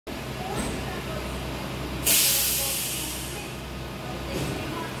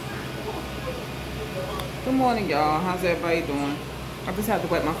Good morning, y'all. How's everybody doing? I just have to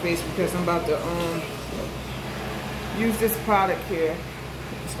wipe my face because I'm about to use this product here.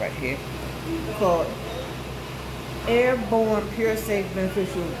 It's right here. Called Airborne Pure Safe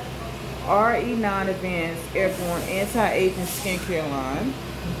Beneficial RE9 Advanced Airborne Anti-Aging Skincare line.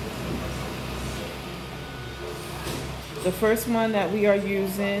 The first one that we are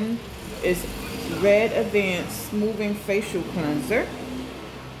using is Red Advanced Smoothing Facial Cleanser.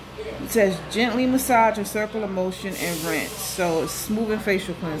 It says gently massage in circular motion and rinse. So it's smoothing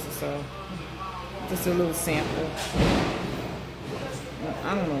facial cleanser. So just a little sample.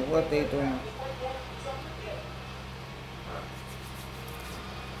 I don't know what they're doing.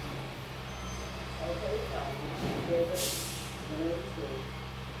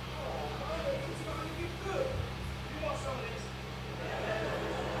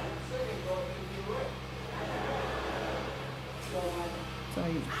 So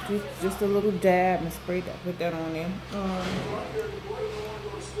just a little dab and spray that, put that on there.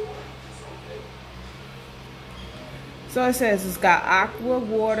 So it says it's got aqua,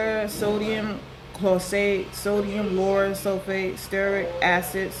 water, sodium chlorate, sodium lauryl sulfate, stearic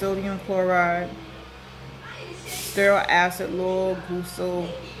acid, sodium chloride, stearic acid, lauryl, glucose,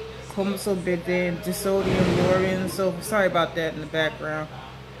 comosylbidin, disodium laurin. So sorry about that in the background.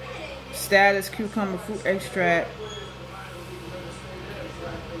 Status cucumber fruit extract.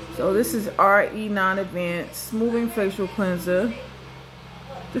 So this is RE9 Advanced Smoothing Facial Cleanser.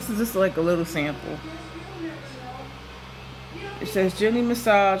 This is just like a little sample. It says gently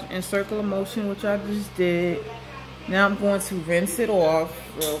massage in circular motion, which I just did. Now I'm going to rinse it off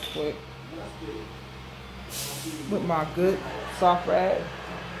real quick with my good soft rag.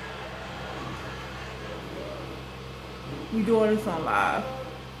 We doing this on live.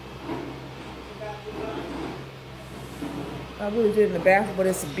 I would have did in the bathroom, but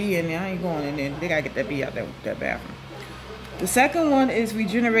it's a bee in there. I ain't going in there. They gotta get that bee out there with that bathroom. The second one is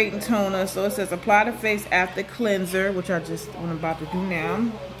Regenerating Toner. So it says apply to face after cleanser, which I'm about to do now.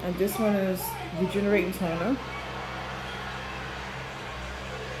 And this one is Regenerating Toner.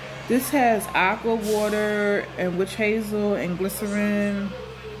 This has aqua, water, and witch hazel and glycerin.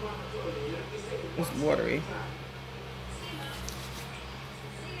 It's watery.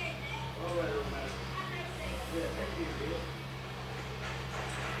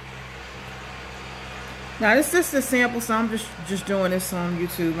 Now this is just a sample, so I'm just doing this on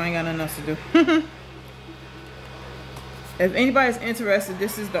YouTube. I ain't got nothing else to do. If anybody's interested,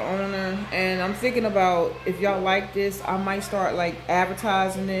 this is the owner, and I'm thinking about, if y'all like this, I might start like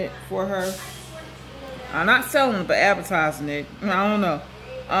advertising it for her. I'm not selling it, but advertising it. I don't know.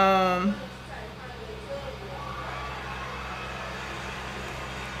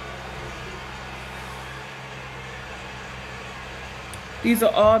 These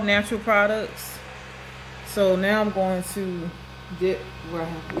are all natural products. So now I'm going to dip where I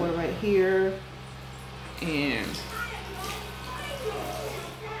have water right here, and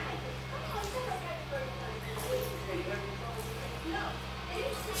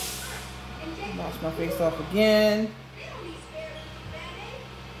wash my face off again.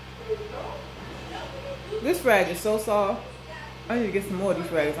 This rag is so soft. I need to get some more of these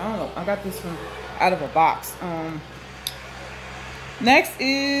rags. I don't know. I got this from out of a box. Next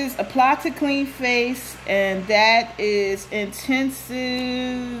is apply to clean face, and that is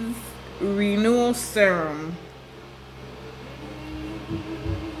Intensive Renewal Serum.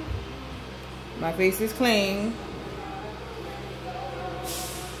 My face is clean.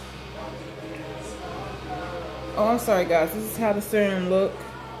 Oh, I'm sorry guys, this is how the serum look.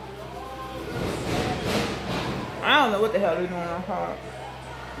 I don't know what the hell they're doing on her.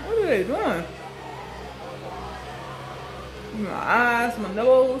 What are they doing? My eyes, my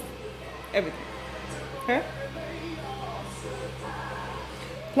nose, everything. Okay?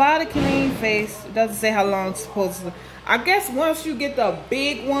 Apply to clean face. It doesn't say how long it's supposed to. I guess once you get the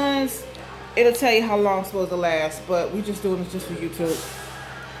big ones, it'll tell you how long it's supposed to last. But we just doing this just for YouTube.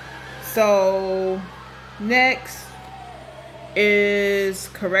 So next is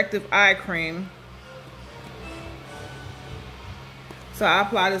Corrective Eye Cream. So I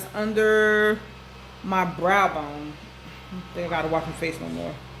apply this under my brow bone. I think I gotta wash my face no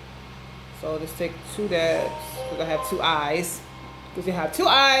more. So just take 2 dabs, because I have 2 eyes. Because you have 2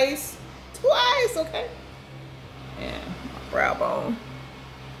 eyes. 2 eyes, okay? And my brow bone.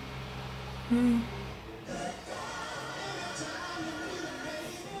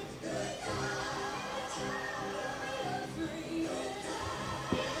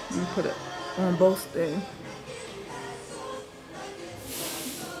 Let me put it on both things.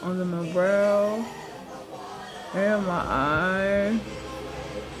 Under my brow. And my eye.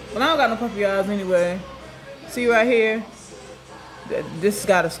 But I don't got no puffy eyes anyway. See right here? This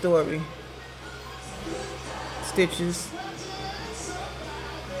got a story. Stitches.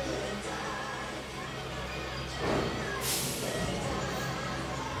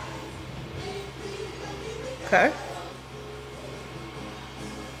 Okay.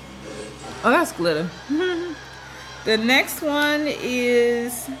 Oh, that's glitter. The next one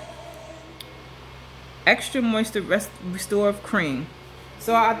is extra moisture restorative cream.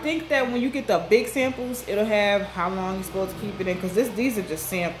 So I think that when you get the big samples, it'll have how long you're supposed to keep it in, because these are just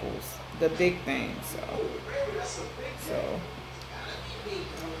samples, the big things. So.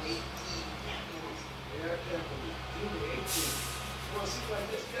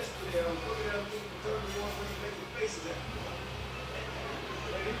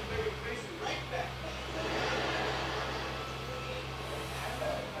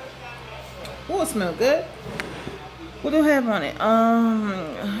 Oh, it smells good. What do I have on it?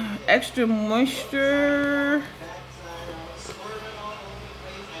 Extra moisture.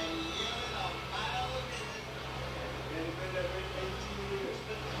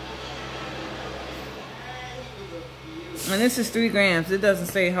 And this is 3 grams. It doesn't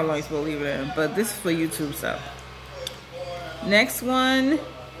say how long you're supposed to leave it in, but this is for YouTube, so. Next one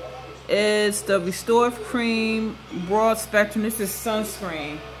is the Restorative Cream Broad Spectrum. This is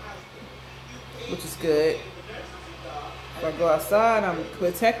sunscreen, which is good. If I go outside, I'm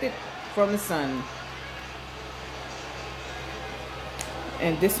protected from the sun.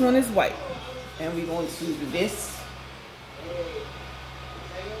 And this one is white. And we're going to do this.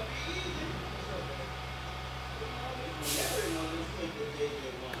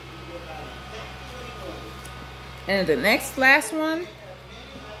 And the last one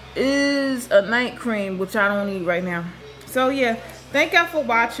is a night cream, which I don't need right now. So yeah, thank y'all for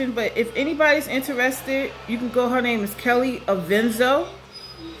watching. But if anybody's interested, you can go. Her name is Kelly Avenzo,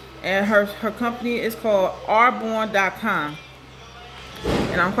 and her company is called arbonne.com.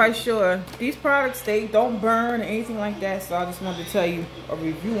 And I'm quite sure these products, they don't burn or anything like that. So I just wanted to tell you a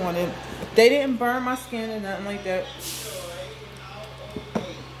review on it. They didn't burn my skin or nothing like that.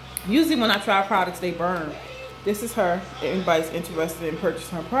 Usually when I try products, they burn. This is her. If anybody's interested in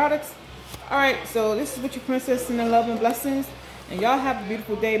purchasing her products. Alright, so this is what your princess and the love and blessings. And y'all have a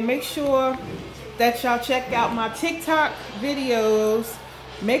beautiful day. Make sure that y'all check out my TikTok videos.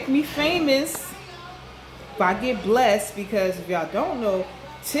 Make me famous if I get blessed. Because if y'all don't know,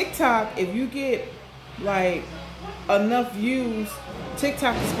 TikTok, if you get like enough views,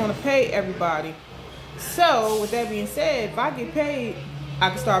 TikTok is going to pay everybody. So with that being said, if I get paid, I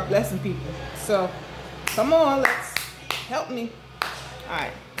can start blessing people. So come on, let's help me. All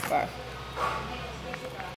right, bye.